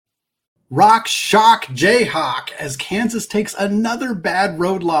Rock, shock, Jayhawk as Kansas takes another bad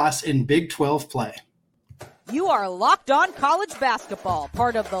road loss in Big 12 play. You are Locked On College Basketball,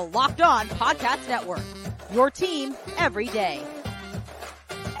 part of the Locked On Podcast Network. Your team every day.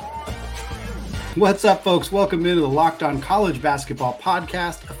 What's up, folks? Welcome into the Locked On College Basketball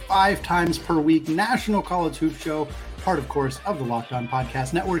Podcast, a 5 times per week national college hoop show, part, of course, of the Locked On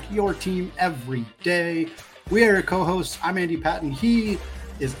Podcast Network, your team every day. We are your co-hosts. I'm Andy Patton. He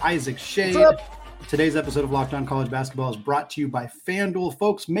is Isaac Shade. Today's episode of Locked On College Basketball is brought to you by FanDuel.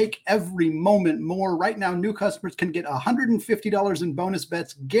 Folks, make every moment more. Right now, new customers can get $150 in bonus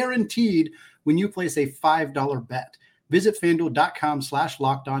bets guaranteed when you place a $5 bet. Visit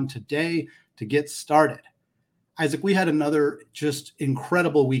FanDuel.com/LockedOn today to get started. Isaac, we had another just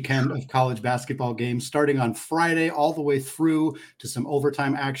incredible weekend of college basketball games starting on Friday all the way through to some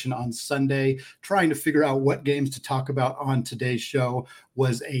overtime action on Sunday. Trying to figure out what games to talk about on today's show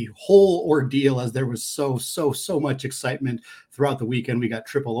was a whole ordeal as there was so much excitement throughout the weekend. We got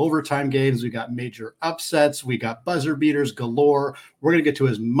triple overtime games. We got major upsets. We got buzzer beaters galore. We're going to get to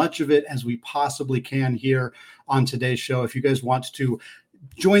as much of it as we possibly can here on today's show. If you guys want to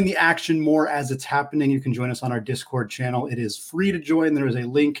join the action more as it's happening, you can join us on our Discord channel. It is free to join. There is a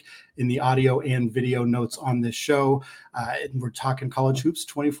link in the audio and video notes on this show. And we're talking college hoops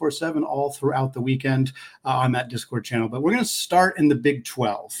 24/7 all throughout the weekend on that Discord channel. But we're going to start in the Big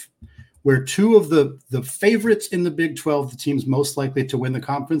 12, where two of the favorites in the Big 12, the teams most likely to win the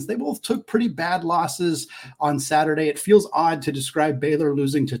conference, they both took pretty bad losses on Saturday. It feels odd to describe Baylor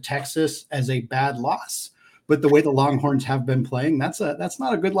losing to Texas as a bad loss. But the way the Longhorns have been playing, that's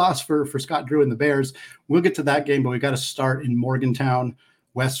not a good loss for Scott Drew and the Bears. We'll get to that game, but we got to start in Morgantown,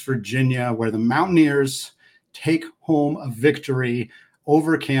 West Virginia, where the Mountaineers take home a victory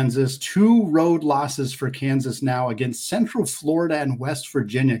over Kansas. 2 road losses for Kansas now against Central Florida and West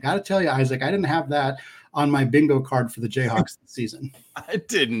Virginia. Got to tell you, Isaac, I didn't have that on my bingo card for the Jayhawks this season. I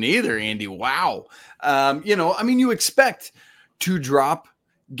didn't either, Andy. Wow. You expect to drop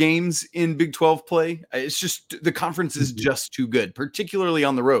games in Big 12 play. It's just the conference is just too good, particularly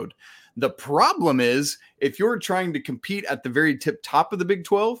on the road. The problem is if you're trying to compete at the very top of the Big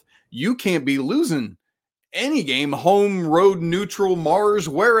 12, you can't be losing any game, home, road, neutral, Mars,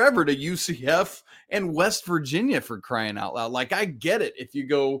 wherever, to UCF and West Virginia, for crying out loud. Like, I get it if you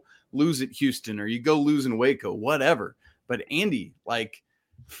go lose at Houston or you go lose in Waco, whatever. But Andy, but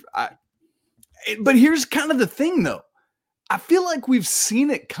here's kind of the thing though. I feel like we've seen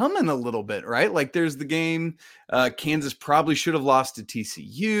it coming a little bit, right? Like there's the game Kansas probably should have lost to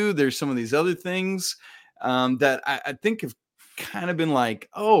TCU. There's some of these other things that I think have kind of been like,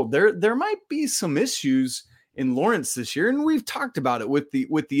 oh, there might be some issues in Lawrence this year. And we've talked about it with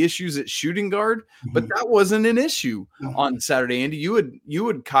the issues at shooting guard, but that wasn't an issue on Saturday. Andy, you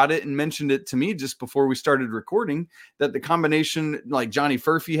had caught it and mentioned it to me just before we started recording that the combination, like Johnny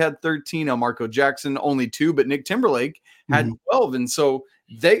Furphy had 13, Elmarco Jackson only 2, but Nick Timberlake had 12. And so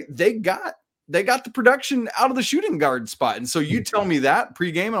they got the production out of the shooting guard spot. And so you tell me that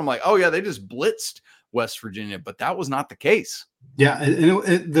pregame, and I'm like, oh yeah, they just blitzed West Virginia, but that was not the case. Yeah,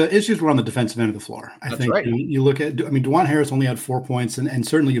 the issues were on the defensive end of the floor. I think right. You look at, DeJuan Harris only had 4 points, and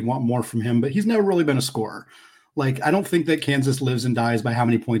certainly you'd want more from him, but he's never really been a scorer. Like, I don't think that Kansas lives and dies by how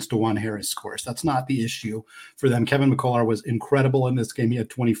many points DeJuan Harris scores. That's not the issue for them. Kevin McCullar was incredible in this game. He had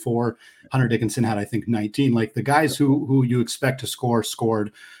 24. Hunter Dickinson had, I think, 19. Like, the guys who you expect to score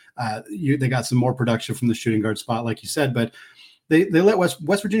scored. They got some more production from the shooting guard spot, like you said, but they let West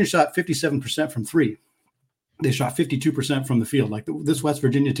Virginia shot 57% from 3. They shot 52% from the field. Like, this West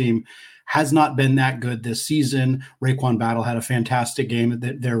Virginia team has not been that good this season. Raekwon Battle had a fantastic game.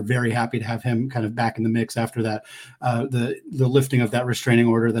 They're very happy to have him kind of back in the mix after that, the lifting of that restraining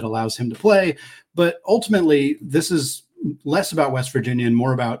order that allows him to play. But ultimately, this is less about West Virginia and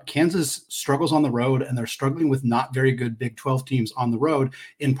more about Kansas struggles on the road, and they're struggling with not very good Big 12 teams on the road,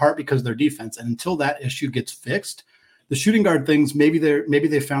 in part because of their defense. And until that issue gets fixed, the shooting guard things, maybe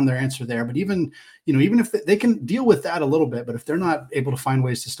they found their answer there. But even if they can deal with that a little bit, but if they're not able to find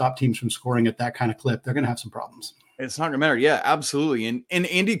ways to stop teams from scoring at that kind of clip, they're going to have some problems. It's not going to matter. Yeah, absolutely. And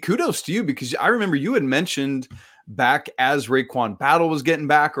Andy, kudos to you, because I remember you had mentioned back as Raekwon Battle was getting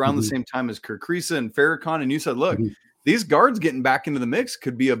back around the same time as Kirk Kriisa and Farrakhan, and you said, look, these guards getting back into the mix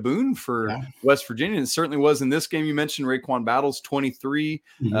could be a boon for West Virginia. And it certainly was in this game. You mentioned Raekwon Battle's 23.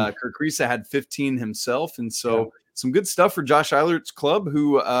 Kirk Kriisa had 15 himself. And so some good stuff for Josh Eilert's club,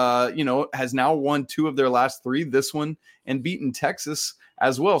 who, has now won 2 of their last 3, this one, and beaten Texas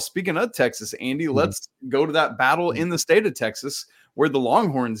as well. Speaking of Texas, Andy, let's go to that battle in the state of Texas where the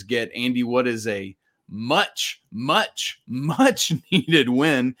Longhorns get, Andy, what is a much needed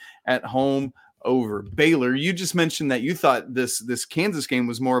win at home over Baylor. You just mentioned that you thought this Kansas game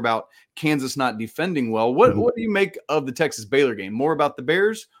was more about Kansas not defending well. What do you make of the Texas Baylor game? More about the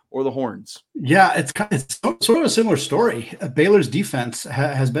Bears or the Horns? Yeah, it's sort of a similar story. Baylor's defense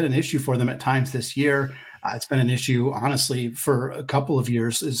has been an issue for them at times this year. It's been an issue, honestly, for a couple of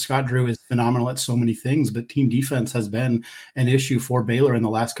years. Scott Drew is phenomenal at so many things, but team defense has been an issue for Baylor in the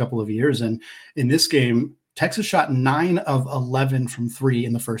last couple of years. And in this game, Texas shot 9 of 11 from 3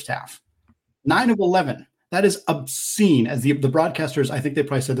 in the first half. 9 of 11. That is obscene. As the broadcasters, I think they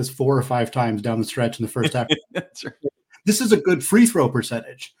probably said this 4 or 5 times down the stretch in the first half. That's right. This is a good free throw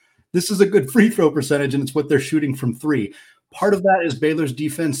percentage. And it's what they're shooting from 3. Part of that is Baylor's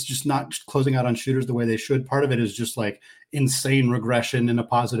defense just not closing out on shooters the way they should. Part of it is just like insane regression in a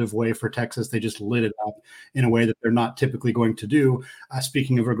positive way for Texas. They just lit it up in a way that they're not typically going to do.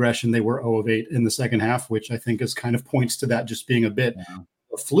 Speaking of regression, they were 0 of 8 in the second half, which I think is kind of points to that just being a bit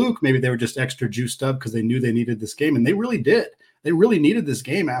a fluke. Maybe they were just extra juiced up because they knew they needed this game, and they really did. They really needed this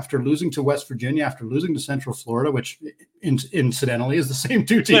game after losing to West Virginia, after losing to Central Florida, which incidentally is the same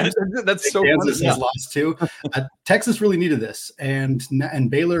 2 teams. That's so Kansas funny. has lost to. Texas really needed this, and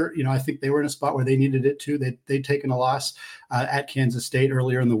Baylor, I think they were in a spot where they needed it too. They'd taken a loss at Kansas State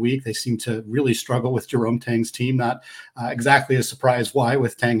earlier in the week. They seemed to really struggle with Jerome Tang's team. Not exactly a surprise why,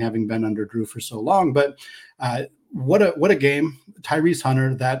 with Tang having been under Drew for so long, but what a game. Tyrese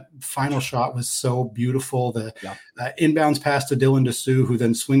Hunter, that final shot was so beautiful. The inbounds pass to Dylan DeSue, who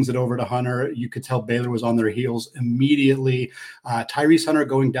then swings it over to Hunter. You could tell Baylor was on their heels immediately. Tyrese Hunter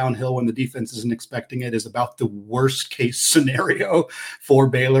going downhill when the defense isn't expecting it is about the worst case scenario for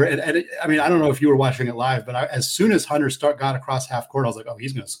Baylor. And I mean, I don't know if you were watching it live, but as soon as Hunter got across half court, I was like, oh,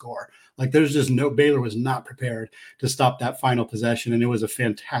 he's going to score. Like, there's just Baylor was not prepared to stop that final possession. And it was a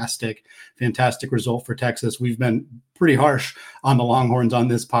fantastic result for Texas. We've been pretty harsh on the Longhorns on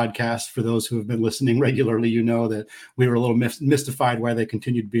this podcast. For those who have been listening regularly, you know that we were a little mystified why they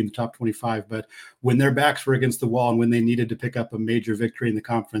continued to be in the top 25. But when their backs were against the wall and when they needed to pick up a major victory in the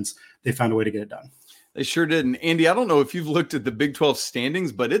conference, they found a way to get it done. They sure did. And Andy, I don't know if you've looked at the Big 12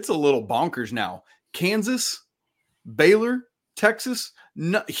 standings, but it's a little bonkers now. Kansas, Baylor, Texas,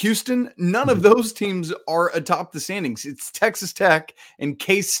 Houston, none of those teams are atop the standings. It's Texas Tech and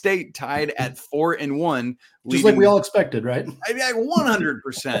K-State tied at 4-1. Just like we all expected, right?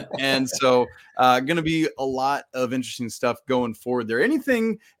 100%. And so going to be a lot of interesting stuff going forward there.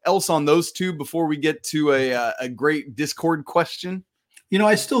 Anything else on those two before we get to a great Discord question?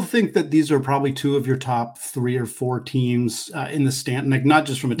 I still think that these are probably 2 of your top 3 or 4 teams in the stand, like not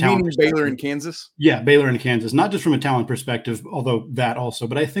just from a talent perspective. Baylor and Kansas? Yeah, Baylor and Kansas, not just from a talent perspective, although that also,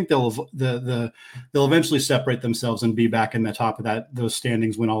 but I think they'll eventually separate themselves and be back in the top of those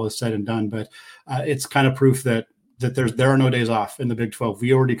standings when all is said and done. But it's kind of proof that there are no days off in the Big 12.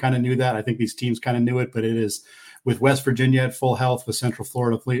 We already kind of knew that. I think these teams kind of knew it, but it is with West Virginia at full health, with Central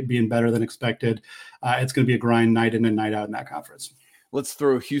Florida being better than expected. It's going to be a grind night in and night out in that conference. Let's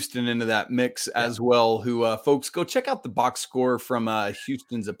throw Houston into that mix as well, who folks, go check out the box score from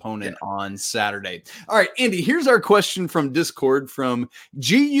Houston's opponent on Saturday. All right, Andy, here's our question from Discord from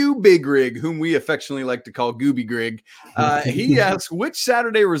GU Big Rig, whom we affectionately like to call Gooby Grig. He asks, which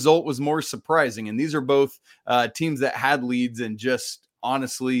Saturday result was more surprising? And these are both teams that had leads and just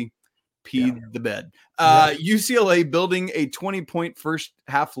honestly peed the bed. UCLA building a 20-point first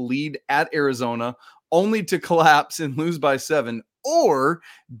half lead at Arizona, only to collapse and lose by 7, or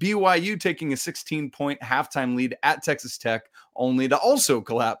BYU taking a 16-point halftime lead at Texas Tech, only to also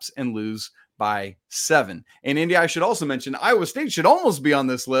collapse and lose by 7. And Andy, I should also mention Iowa State should almost be on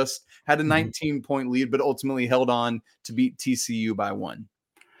this list, had a 19-point lead, but ultimately held on to beat TCU by 1.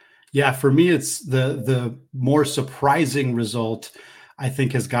 Yeah, for me, it's the more surprising result. I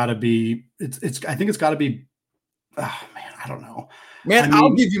think has got to be. I think it's got to be. Oh man, I don't know. Man,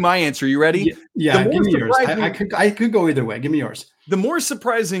 I'll give you my answer. You ready? Yeah, give me yours. I could go either way. Give me yours. The more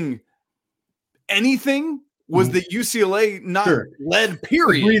surprising anything was that UCLA not led,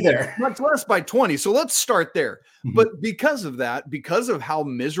 period. Agree there. Much less by 20. So let's start there. But because of that, because of how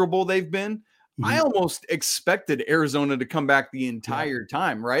miserable they've been, I almost expected Arizona to come back the entire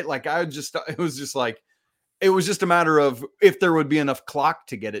time, right? Like it was just a matter of if there would be enough clock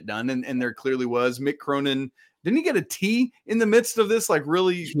to get it done. And there clearly was. Mick Cronin, didn't he get a T in the midst of this?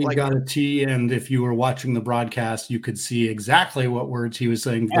 He got a T, and if you were watching the broadcast, you could see exactly what words he was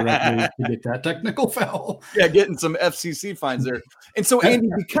saying to get that technical foul. Yeah, getting some FCC fines there. And so, Andy,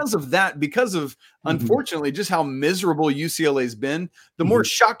 because of unfortunately just how miserable UCLA's been, the more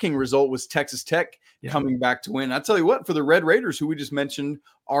shocking result was Texas Tech coming back to win. I tell you what, for the Red Raiders, who we just mentioned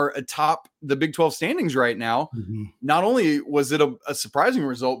are atop the Big 12 standings right now. Mm-hmm. Not only was it a surprising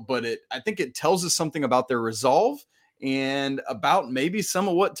result, but I think it tells us something about their resolve and about maybe some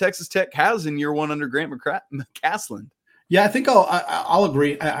of what Texas Tech has in year one under Grant McCasland. Yeah, I think I'll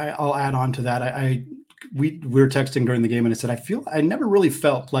agree. I'll add on to that. We were texting during the game, and I said I never really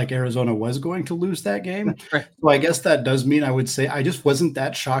felt like Arizona was going to lose that game. Right. So I guess that does mean I would say I just wasn't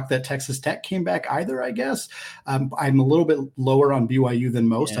that shocked that Texas Tech came back either. I guess I'm a little bit lower on BYU than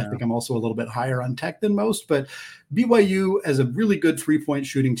most. Yeah. I think I'm also a little bit higher on Tech than most. But BYU, as a really good 3-point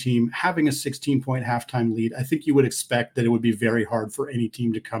shooting team, having a 16-point halftime lead, I think you would expect that it would be very hard for any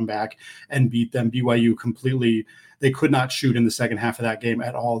team to come back and beat them. BYU completely. They could not shoot in the second half of that game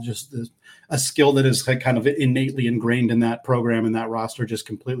at all. Just a skill that is kind of innately ingrained in that program and that roster just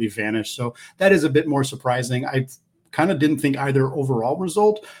completely vanished. So that is a bit more surprising. I kind of didn't think either overall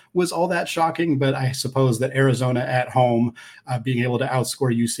result was all that shocking, but I suppose that Arizona at home being able to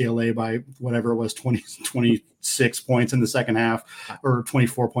outscore UCLA by whatever it was, 26 points in the second half or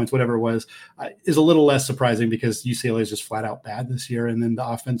 24 points, whatever it was, is a little less surprising because UCLA is just flat out bad this year. And then the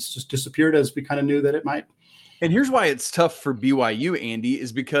offense just disappeared as we kind of knew that it might. And here's why it's tough for BYU, Andy,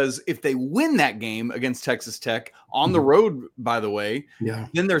 is because if they win that game against Texas Tech on the road, by the way,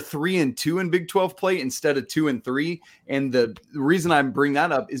 then they're 3-2 in Big 12 play instead of 2-3. And the reason I bring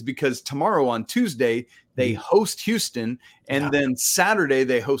that up is because tomorrow on Tuesday, they host Houston, and then Saturday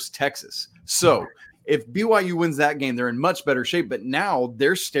they host Texas. So if BYU wins that game, they're in much better shape. But now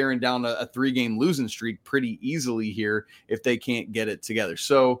they're staring down a 3-game losing streak pretty easily here if they can't get it together.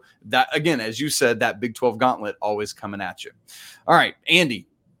 So that, again, as you said, that Big 12 gauntlet always coming at you. All right, Andy,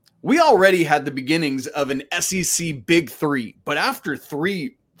 we already had the beginnings of an SEC Big 3. But after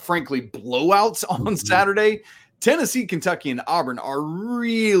 3, frankly, blowouts on Saturday, Tennessee, Kentucky, and Auburn are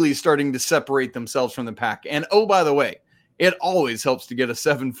really starting to separate themselves from the pack. And, oh, by the way, it always helps to get a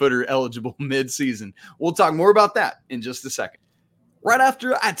 7-footer eligible mid-season. We'll talk more about that in just a second. Right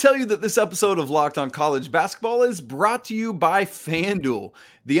after I tell you that this episode of Locked On College Basketball is brought to you by FanDuel.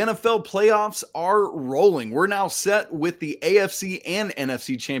 The NFL playoffs are rolling. We're now set with the AFC and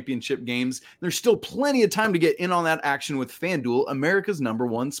NFC championship games. There's still plenty of time to get in on that action with FanDuel, America's #1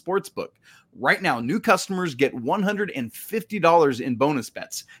 sportsbook. Right now, new customers get $150 in bonus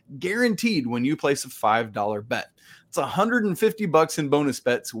bets, guaranteed when you place a $5 bet. It's $150 in bonus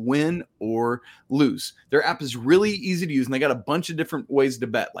bets, win or lose. Their app is really easy to use, and they got a bunch of different ways to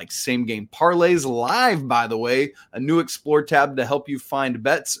bet, like same-game parlays live, by the way, a new Explore tab to help you find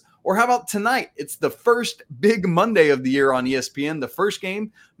bets. Or how about tonight? It's the first big Monday of the year on ESPN. The first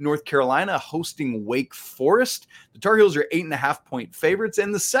game, North Carolina hosting Wake Forest. The Tar Heels are 8.5-point favorites.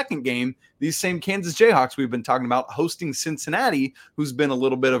 And the second game, these same Kansas Jayhawks we've been talking about hosting Cincinnati, who's been a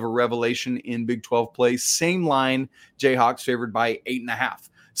little bit of a revelation in Big 12 play. Same line, Jayhawks favored by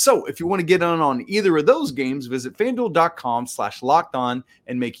 8.5. So if you want to get on either of those games, visit FanDuel.com/lockedon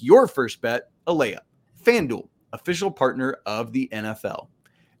and make your first bet a layup. FanDuel, official partner of the NFL.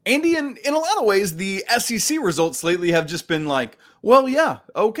 Andy, in a lot of ways, the SEC results lately have just been like, well, yeah,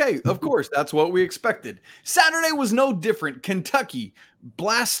 okay, of course, that's what we expected. Saturday was no different. Kentucky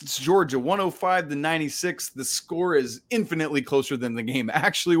blasts Georgia 105-96. The score is infinitely closer than the game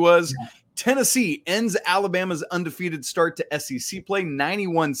actually was. Yeah. Tennessee ends Alabama's undefeated start to SEC play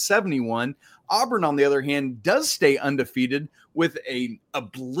 91-71. Auburn, on the other hand, does stay undefeated with an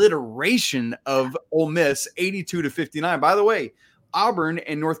obliteration of Ole Miss 82-59. By the way, Auburn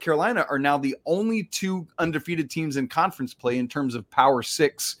and North Carolina are now the only two undefeated teams in conference play in terms of Power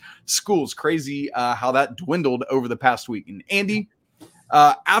 6 schools. Crazy how that dwindled over the past week. And Andy,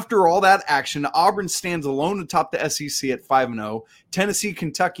 after all that action, Auburn stands alone atop the SEC at 5-0. Tennessee,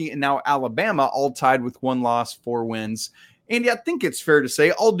 Kentucky, and now Alabama all tied with 1 loss, 4 wins. Andy, I think it's fair to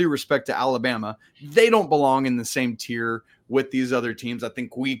say, all due respect to Alabama, they don't belong in the same tier with these other teams. I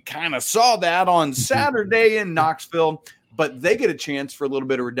think we kind of saw that on Saturday in Knoxville. But they get a chance for a little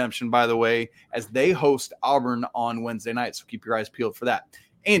bit of redemption, by the way, as they host Auburn on Wednesday night. So keep your eyes peeled for that.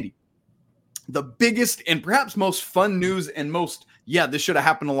 Andy, the biggest and perhaps most fun news and most, this should have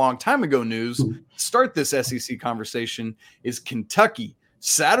happened a long time ago news, to start this SEC conversation is Kentucky.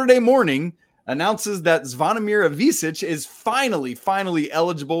 Saturday morning announces that Zvonimir Ivisic is finally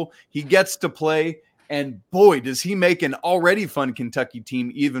eligible. He gets to play. And boy, does he make an already fun Kentucky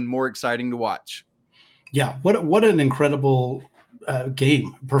team even more exciting to watch. Yeah, what an incredible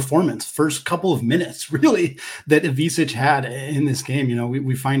game performance, first couple of minutes really that Ivisic had in this game. You know,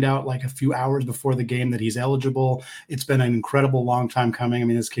 we find out like a few hours before the game that he's eligible. It's been an incredible long time coming. I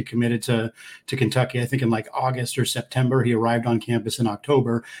mean, this kid committed to Kentucky, I think in like August or September. He arrived on campus in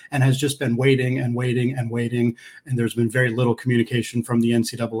October and has just been waiting and waiting and waiting. And there's been very little communication from the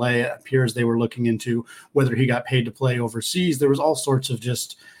NCAA. It appears they were looking into whether he got paid to play overseas. There was all sorts of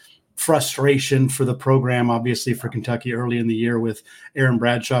just frustration for the program, obviously for Kentucky early in the year with Aaron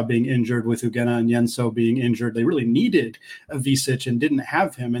Bradshaw being injured, with Ugena and Yenso being injured. They really needed Ivisic and didn't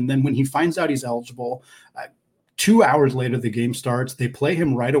have him. And then when he finds out he's eligible, 2 hours later, the game starts. They play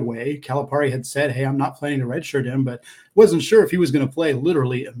him right away. Calipari had said, hey, I'm not planning to redshirt him, but wasn't sure if he was going to play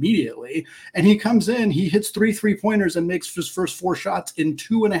literally immediately. And he comes in, he hits 3 3-pointers and makes his first 4 shots in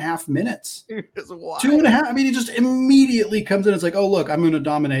 2.5 minutes. 2.5. I mean, he just immediately comes in. It's like, oh, look, I'm going to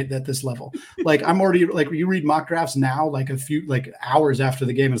dominate at this level. Like, I'm already, like, you read mock drafts now, like a few, like hours after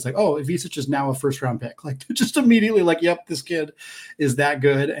the game, it's like, oh, Ivisic is now a first-round pick. Like, just immediately like, yep, this kid is that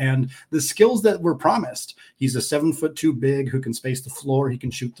good. And the skills that were promised, he's a 7'2" big who can space the floor. He can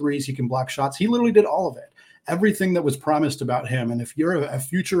shoot threes. He can block shots. He literally did all of it. Everything that was promised about him. And if you're a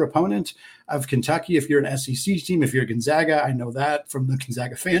future opponent of Kentucky, if you're an SEC team, if you're Gonzaga, I know that from the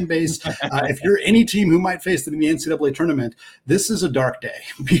Gonzaga fan base, if you're any team who might face them in the NCAA tournament, this is a dark day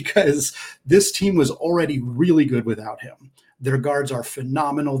because this team was already really good without him. Their guards are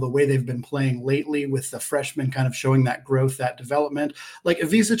phenomenal. The way they've been playing lately with the freshmen kind of showing that growth, that development. Like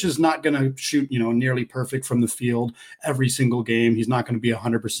Ivisic is not going to shoot, nearly perfect from the field every single game. He's not going to be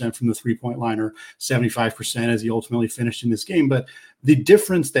 100% from the 3-point line or 75% as he ultimately finished in this game. But the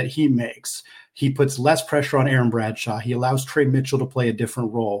difference that he makes, he puts less pressure on Aaron Bradshaw. He allows Trey Mitchell to play a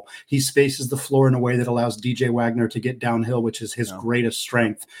different role. He spaces the floor in a way that allows DJ Wagner to get downhill, which is his greatest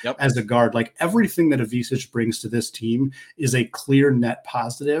strength as a guard. Like everything that Ivisic brings to this team is a clear net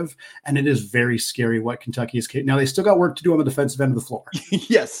positive, and it is very scary what Kentucky is capable. Now, they still got work to do on the defensive end of the floor.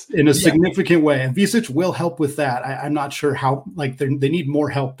 Yes. In a significant way. And Ivisic will help with that. I'm not sure how, like they need more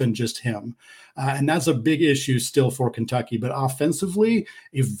help than just him. And that's a big issue still for Kentucky. But offensively,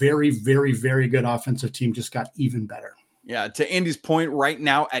 a very, very, very good offensive team just got even better. Yeah, to Andy's point, right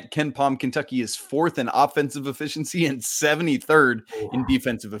now at Ken Palm, Kentucky is 4th in offensive efficiency and 73rd in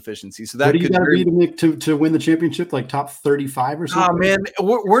defensive efficiency. So that what do you got to be to win the championship, like top 35 or something? Oh man,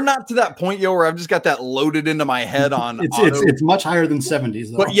 we're not to that point, where I've just got that loaded into my head on. It's much higher than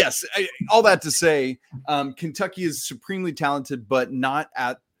 70s, though. But yes, all that to say, Kentucky is supremely talented, but not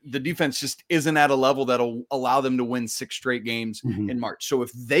at. The defense just isn't at a level that'll allow them to win 6 straight games in March. So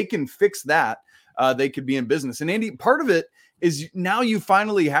if they can fix that, they could be in business. And Andy, part of it is now you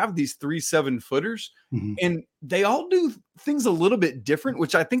finally have these 3 7-footers and they all do things a little bit different,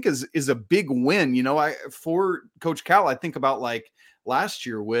 which I think is a big win. For Coach Cal, I think about like last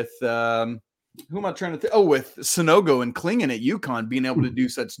year with, who am I trying to think? With Sonogo and Klingon at UConn being able to do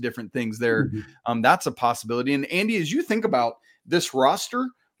such different things there. That's a possibility. And Andy, as you think about this roster,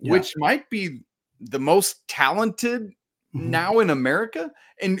 which might be the most talented now in America.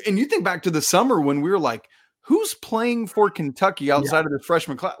 And you think back to the summer when we were like, who's playing for Kentucky outside of the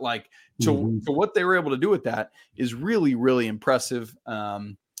freshman class? Like to what they were able to do with that is really, really impressive.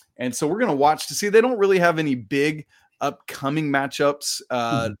 And so we're going to watch to see. They don't really have any big upcoming matchups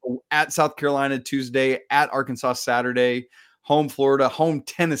at South Carolina Tuesday, at Arkansas Saturday, home Florida, home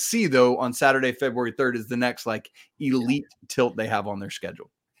Tennessee, though, on Saturday, February 3rd is the next like elite tilt they have on their schedule.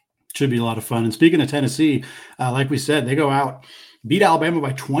 Should be a lot of fun. And speaking of Tennessee, like we said, they go out, beat Alabama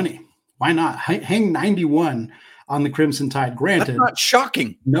by 20. Why not? Hang 91 on the Crimson Tide. Granted, that's not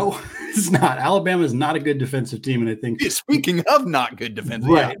shocking. No, it's not. Alabama is not a good defensive team, and I think speaking of not good defensive,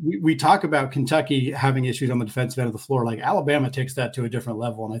 right? We talk about Kentucky having issues on the defensive end of the floor. Like Alabama takes that to a different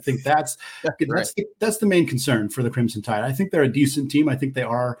level, and I think that's the main concern for the Crimson Tide. I think they're a decent team. I think they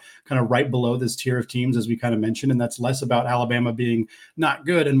are kind of right below this tier of teams, as we kind of mentioned, and that's less about Alabama being not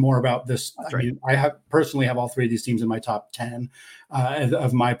good and more about this. I mean, I personally have all 3 of these teams in my top 10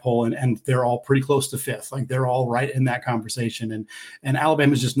 of my poll, and they're all pretty close to 5th. Like they're all right in that conversation, and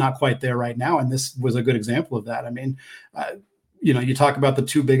Alabama's just not quite there right now. And this was a good example of that. I mean, you talk about the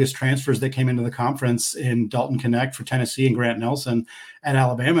 2 biggest transfers that came into the conference in Dalton Knecht for Tennessee and Grant Nelson at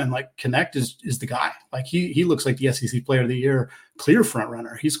Alabama. And like Knecht is the guy. Like he looks like the SEC Player of the Year, clear front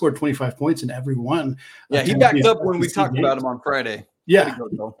runner. He scored 25 points in every one. Yeah, he backed up when we talked about him on Friday. Yeah,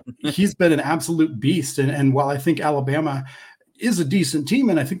 he's been an absolute beast. And while I think Alabama is a decent team,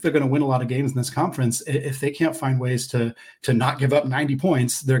 and I think they're going to win a lot of games in this conference, if they can't find ways to not give up 90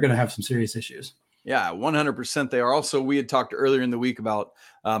 points, they're going to have some serious issues. Yeah, 100% they are. Also, we had talked earlier in the week about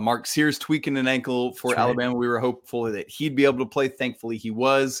Mark Sears tweaking an ankle for Alabama. We were hopeful that he'd be able to play. Thankfully, he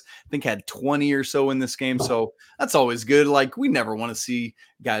was. I think had 20 or so in this game. So that's always good. Like, we never want to see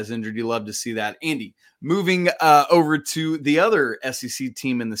guys injured. You love to see that. Andy, moving over to the other SEC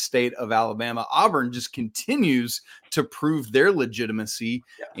team in the state of Alabama, Auburn just continues to prove their legitimacy.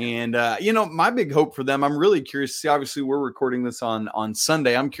 Yeah. And, my big hope for them, I'm really curious to see. Obviously, we're recording this on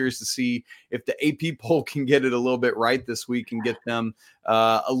Sunday. I'm curious to see if the AP poll can get it a little bit right this week and get them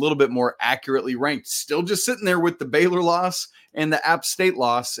a little bit more accurately ranked. Still just sitting there with the Baylor loss and the App State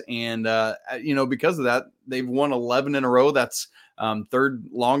loss. And, because of that, they've won 11 in a row. That's third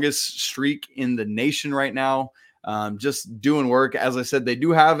longest streak in the nation right now. Just doing work. As I said, they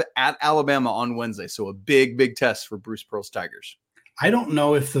do have at Alabama on Wednesday. So a big, big test for Bruce Pearl's Tigers. I don't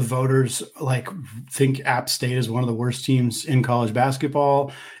know if the voters think App State is one of the worst teams in college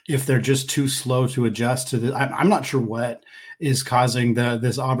basketball, if they're just too slow to adjust to the. I'm not sure what is causing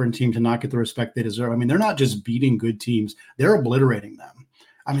this Auburn team to not get the respect they deserve. I mean, they're not just beating good teams; they're obliterating them.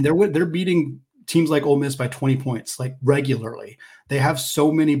 I mean, they're beating teams like Ole Miss by 20 points regularly. They have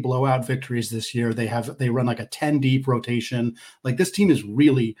so many blowout victories this year. They run a 10 deep rotation. This team is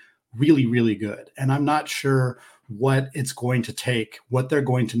really, really, really good, and I'm not sure what it's going to take, what they're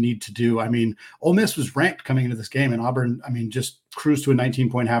going to need to do. I mean, Ole Miss was ranked coming into this game, and Auburn, just cruised to a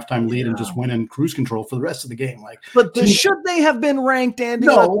 19-point halftime lead and just went in cruise control for the rest of the game. But should they have been ranked, Andy?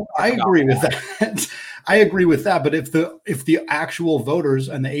 No, I agree with that. I agree with that. But if the actual voters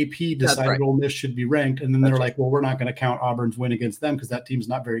and the AP decided Ole Miss should be ranked, and then they're well, we're not going to count Auburn's win against them because that team's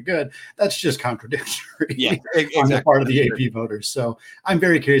not very good, that's just contradictory on the part of the AP voters. So I'm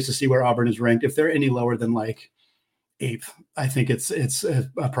very curious to see where Auburn is ranked. If they're any lower than 8th, I think it's a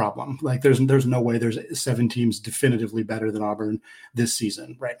problem. There's no way there's 7 teams definitively better than Auburn this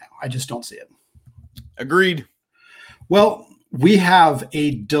season right now. I just don't see it. Agreed. Well, we have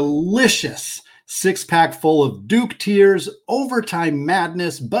a delicious 6-pack full of Duke tears, overtime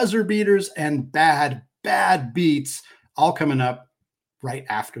madness, buzzer beaters, and bad beats, all coming up right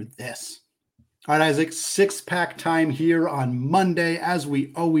after this. All right, Isaac, 6-pack time here on Monday, as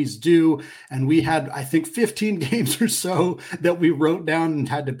we always do. And we had, I think, 15 games or so that we wrote down and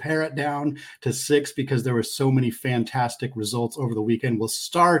had to pare it down to 6 because there were so many fantastic results over the weekend. We'll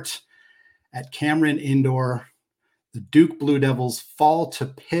start at Cameron Indoor. The Duke Blue Devils fall to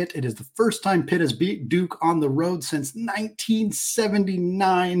Pitt. It is the first time Pitt has beat Duke on the road since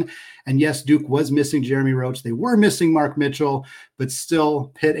 1979. And yes, Duke was missing Jeremy Roach. They were missing Mark Mitchell, but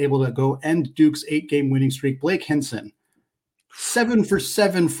still Pitt able to go end Duke's 8-game winning streak. Blake Henson, 7 for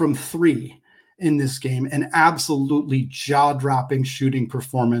 7 from 3 in this game, an absolutely jaw-dropping shooting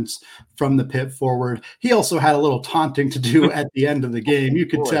performance from the Pitt forward. He also had a little taunting to do at the end of the game. You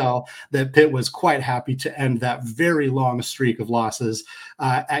could tell that Pitt was quite happy to end that very long streak of losses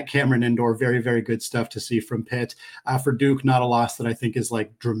at Cameron Indoor. Very, very good stuff to see from Pitt. For Duke, not a loss that I think is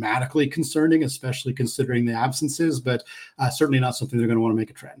dramatically concerning, especially considering the absences, but certainly not something they're going to want to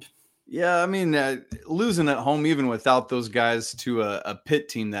make a trend. Yeah, losing at home, even without those guys, to a Pitt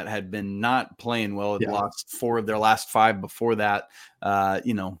team that had been not playing well, had lost 4 of their last 5 before that.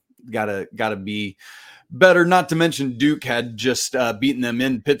 Gotta be better. Not to mention Duke had just beaten them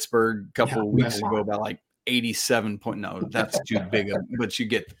in Pittsburgh a couple of weeks ago by 87 point. No, that's too big, but you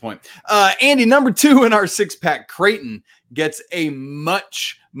get the point. Andy, number 2 in our 6-pack, Creighton gets a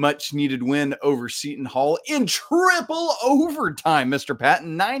much needed win over Seton Hall in triple overtime. Mr.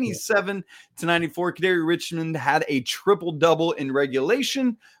 Patton, 97-94. Kadary Richmond had a triple double in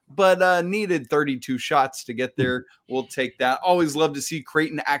regulation, but needed 32 shots to get there. We'll take that. Always love to see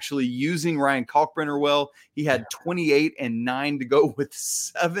Creighton actually using Ryan Kalkbrenner well. He had 28 and 9 to go with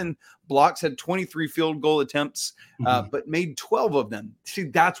 7 blocks, had 23 field goal attempts, but made 12 of them. See,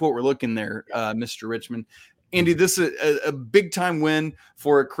 that's what we're looking there, Mr. Richmond. Andy, this is a big-time win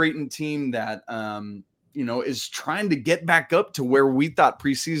for a Creighton team that, is trying to get back up to where we thought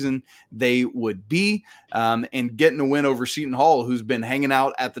preseason they would be, and getting a win over Seton Hall, who's been hanging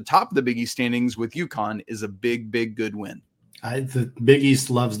out at the top of the Big East standings with UConn, is a big, good win. The Big East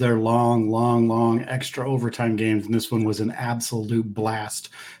loves their long extra overtime games, and this one was an absolute blast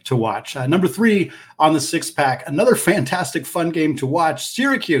to watch. Number 3 on the 6-pack, another fantastic fun game to watch.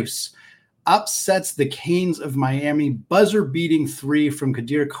 Syracuse upsets the Canes of Miami, buzzer-beating 3 from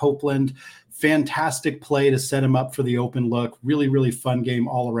Kadir Copeland. Fantastic play to set him up for the open look. Really, really fun game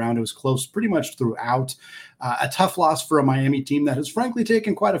all around. It was close pretty much throughout. A tough loss for a Miami team that has frankly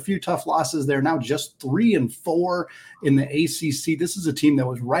taken quite a few tough losses. They're now just 3-4 in the ACC. This is a team that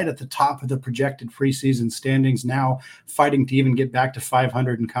was right at the top of the projected preseason standings, now fighting to even get back to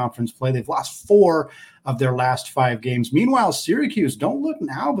 500 in conference play. They've lost 4 of their last 5 games. Meanwhile, Syracuse, don't look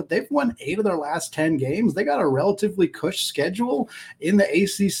now, but they've won 8 of their last 10 games. They got a relatively cush schedule in the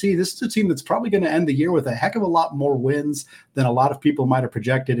ACC. This is a team that's probably going to end the year with a heck of a lot more wins than a lot of people might have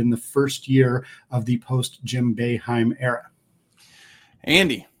projected in the first year of the post-Jim Boeheim era.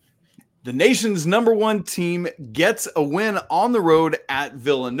 Andy, the nation's number 1 team gets a win on the road at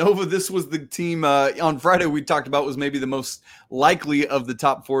Villanova. This was the team on Friday we talked about was maybe the most likely of the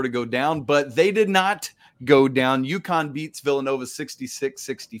top 4 to go down, but they did not go down. UConn beats Villanova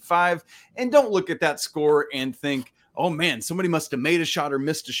 66-65. And don't look at that score and think, oh man, somebody must have made a shot or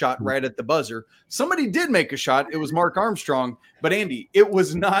missed a shot right at the buzzer. Somebody did make a shot. It was Mark Armstrong. But Andy, it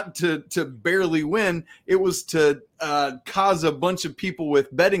was not to barely win. It was to cause a bunch of people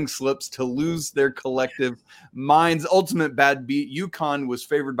with betting slips to lose their collective minds. Ultimate bad beat. UConn was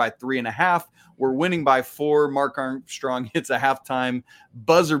favored by 3.5. We're winning by 4. Mark Armstrong hits a halftime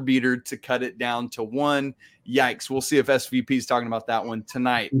buzzer beater to cut it down to 1. Yikes. We'll see if SVP is talking about that one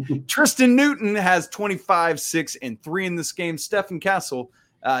tonight. Tristan Newton has 25, 6, and 3 in this game. Stephen Castle,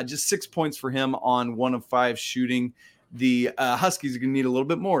 just 6 points for him on 1 of 5 shooting. The Huskies are going to need a little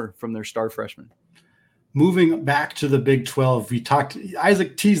bit more from their star freshman. Moving back to the Big 12,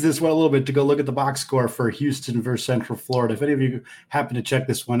 Isaac teased this one a little bit to go look at the box score for Houston versus Central Florida. If any of you happen to check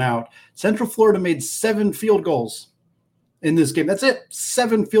this one out, Central Florida made 7 field goals in this game. That's it.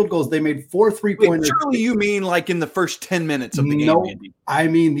 7 field goals. They made 4 3-pointers. Surely you mean like in the first 10 minutes of the game, Andy? I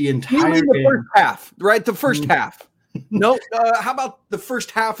mean the entire game. The first half, right? The first half. No, how about the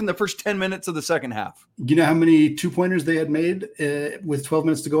first half and the first 10 minutes of the second half? You know how many 2-pointers they had made with 12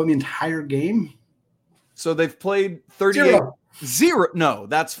 minutes to go in the entire game? So they've played 38. Zero. No,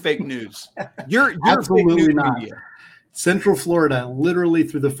 that's fake news. You're absolutely fake news not. Media. Central Florida, literally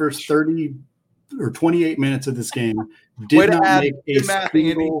through the first 30 or 28 minutes of this game, did not make a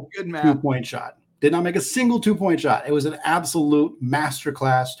single 2-point shot. Did not make a single 2-point shot. It was an absolute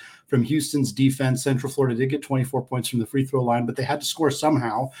masterclass from Houston's defense. Central Florida did get 24 points from the free throw line, but they had to score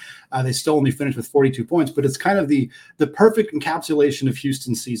somehow. They still only finished with 42 points, but it's kind of the perfect encapsulation of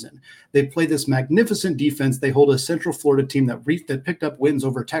Houston's season. They play this magnificent defense. They hold a Central Florida team that picked up wins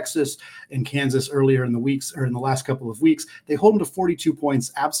over Texas and Kansas earlier in the last couple of weeks. They hold them to 42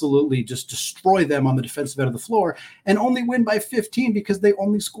 points, absolutely just destroy them on the defensive end of the floor, and only win by 15 because they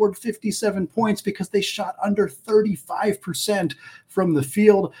only scored 57 points because they shot under 35% from the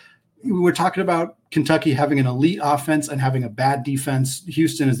field. We're talking about Kentucky having an elite offense and having a bad defense.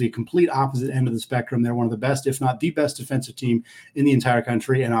 Houston is the complete opposite end of the spectrum. They're one of the best, if not the best defensive team in the entire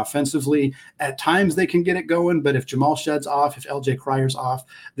country. And offensively, at times they can get it going, but if Jamal Shedd's off, if LJ Cryer's off,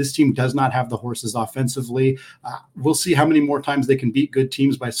 this team does not have the horses offensively. We'll see how many more times they can beat good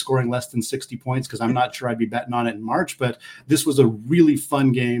teams by scoring less than 60 points, because I'm not sure I'd be betting on it in March, but this was a really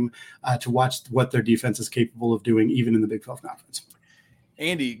fun game to watch what their defense is capable of doing, even in the Big 12 Conference.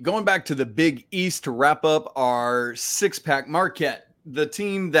 Andy, going back to the Big East to wrap up our 6-pack, Marquette, the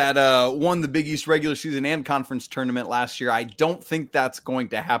team that won the Big East regular season and conference tournament last year. I don't think that's going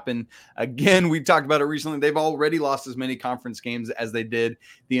to happen again. We talked about it recently. They've already lost as many conference games as they did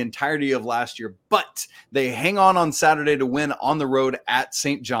the entirety of last year, but they hang on Saturday to win on the road at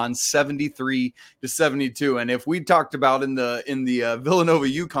St. John's 73-72. And if we talked about in the Villanova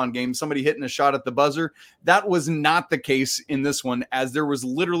UConn game, somebody hitting a shot at the buzzer, that was not the case in this one, as there was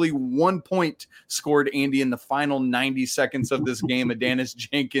literally 1 point scored, Andy, in the final 90 seconds of this game. Dennis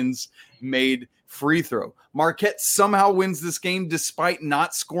Jenkins made free throw. Marquette somehow wins this game despite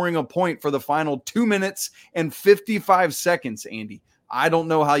not scoring a point for the final 2 minutes and 55 seconds, Andy. I don't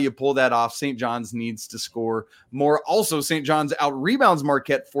know how you pull that off. St. John's needs to score more. Also, St. John's out-rebounds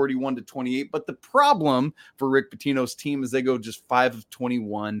Marquette 41-28, but the problem for Rick Pitino's team is they go just 5 of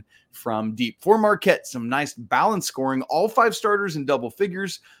 21 from deep. For Marquette, some nice balanced scoring, all 5 starters in double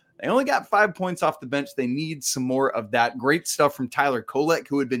figures. They only got 5 points off the bench. They need some more of that. Great stuff from Tyler Kolek,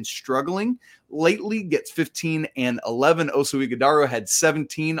 who had been struggling lately, gets 15 and 11. Oso Ighodaro had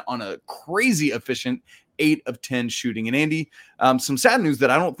 17 on a crazy efficient 8 of 10 shooting. And Andy, some sad news that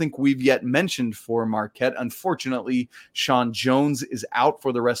I don't think we've yet mentioned for Marquette. Unfortunately, Sean Jones is out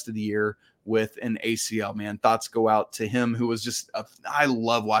for the rest of the year with an ACL, man. Thoughts go out to him, who was just I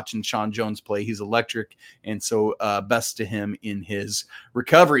love watching Sean Jones play. He's electric. And so best to him in his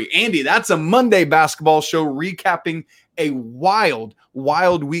recovery. Andy, that's a Monday basketball show recapping a wild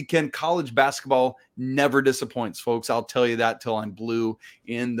weekend. College basketball never disappoints, folks. I'll tell you that till I'm blue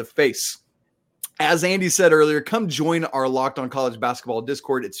in the face. As Andy said earlier, come join our Locked On College Basketball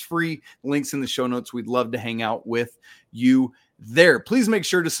Discord. It's free. Links in the show notes. We'd love to hang out with you there. Please make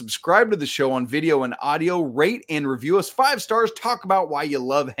sure to subscribe to the show on video and audio. Rate and review us 5 stars. Talk about why you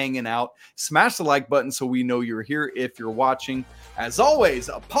love hanging out. Smash the like button so we know you're here if you're watching. As always,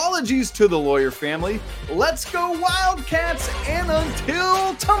 apologies to the lawyer family. Let's go Wildcats, and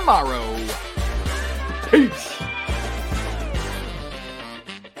until tomorrow.